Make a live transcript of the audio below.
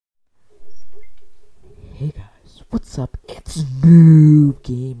What's up? It's Noob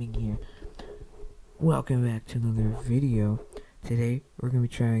Gaming here. Welcome back to another video. Today we're gonna be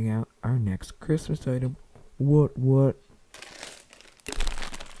trying out our next Christmas item. What? We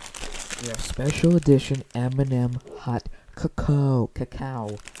have special edition Eminem hot cacao.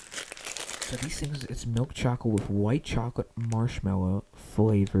 So these things, it's milk chocolate with white chocolate marshmallow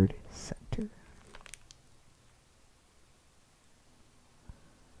flavored center.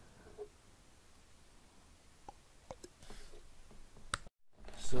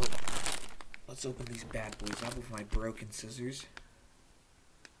 So, let's open these bad boys up with my broken scissors.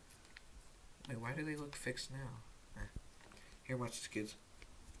 Wait, why do they look fixed now? Here, watch this, kids.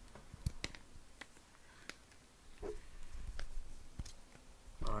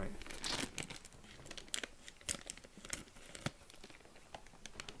 Alright.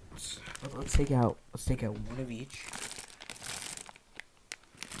 Let's take out one of each.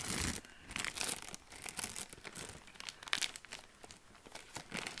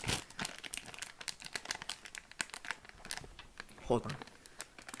 Hold on.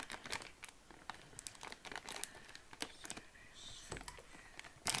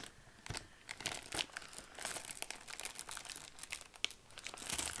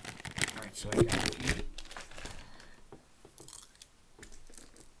 Alright, so I got it.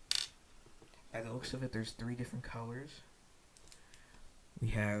 By the looks of it, there's 3 different colors. We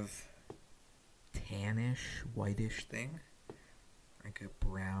have tannish, whitish thing, like a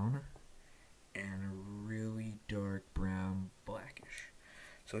brown, and a really dark brown, blackish.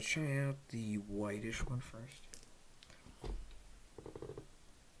 So let's try out the whitish one first.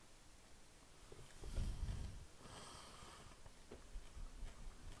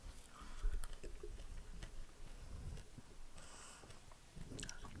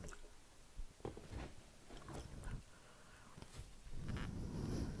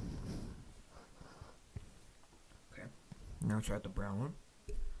 Okay, now try out the brown one.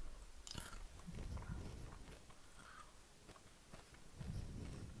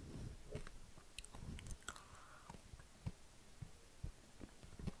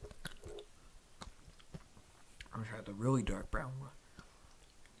 I'm gonna try the really dark brown one.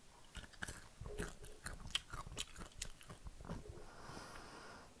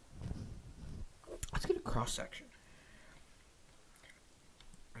 Let's get a cross section.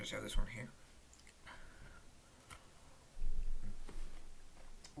 I just have this one here.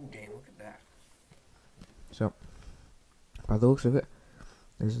 Oh, dang, look at that. So, by the looks of it,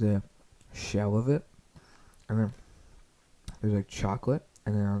 there's the shell of it, and then there's like chocolate,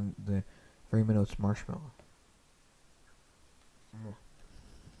 and then on the very middle it's marshmallow.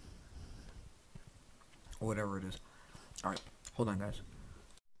 Whatever it is. Alright, hold on, guys.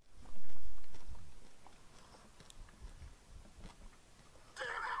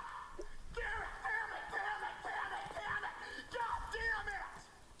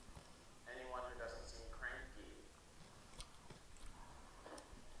 Anyone who doesn't seem cranky.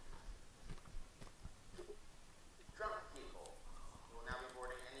 Drunk people. We will now be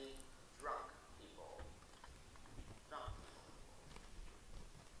boarding any drunk people. Drunk people.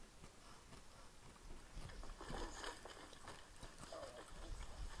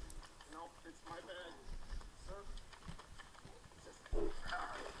 No, it's my bag. Sir?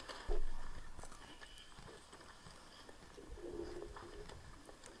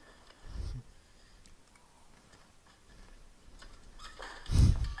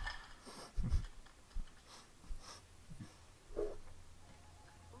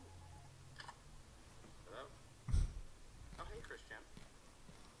 Hello? Oh, hey, Christian.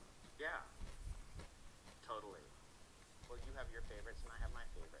 Yeah. Totally. Well, you have your favorites and I have my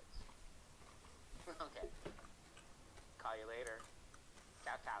favorites. Okay. Call you later.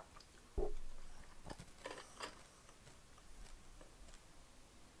 Ciao, ciao.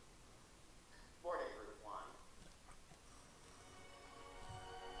 Boarding group 1.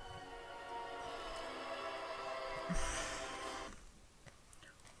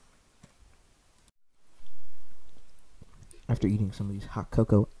 After eating some of these hot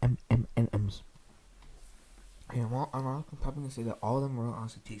cocoa M&Ms. Yeah, well, I'm probably gonna say that all of them will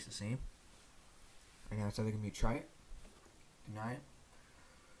honestly taste the same. And that's either gonna be try it, deny it,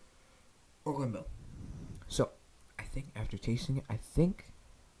 or limbo. So, I think after tasting it, I think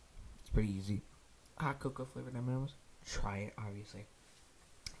it's pretty easy. Hot cocoa flavored M&Ms. Try it, obviously.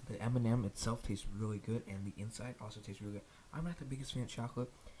 The M&M itself tastes really good, and the inside also tastes really good. I'm not the biggest fan of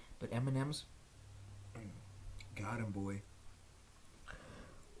chocolate, but M&Ms, got 'em, boy.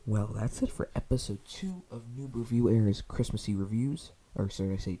 Well, that's it for episode 2 of Noob Reviewere's Christmasy reviews. Or,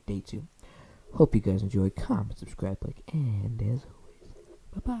 sorry, I say day 2. Hope you guys enjoyed. Comment, subscribe, like, and as always,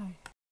 bye-bye.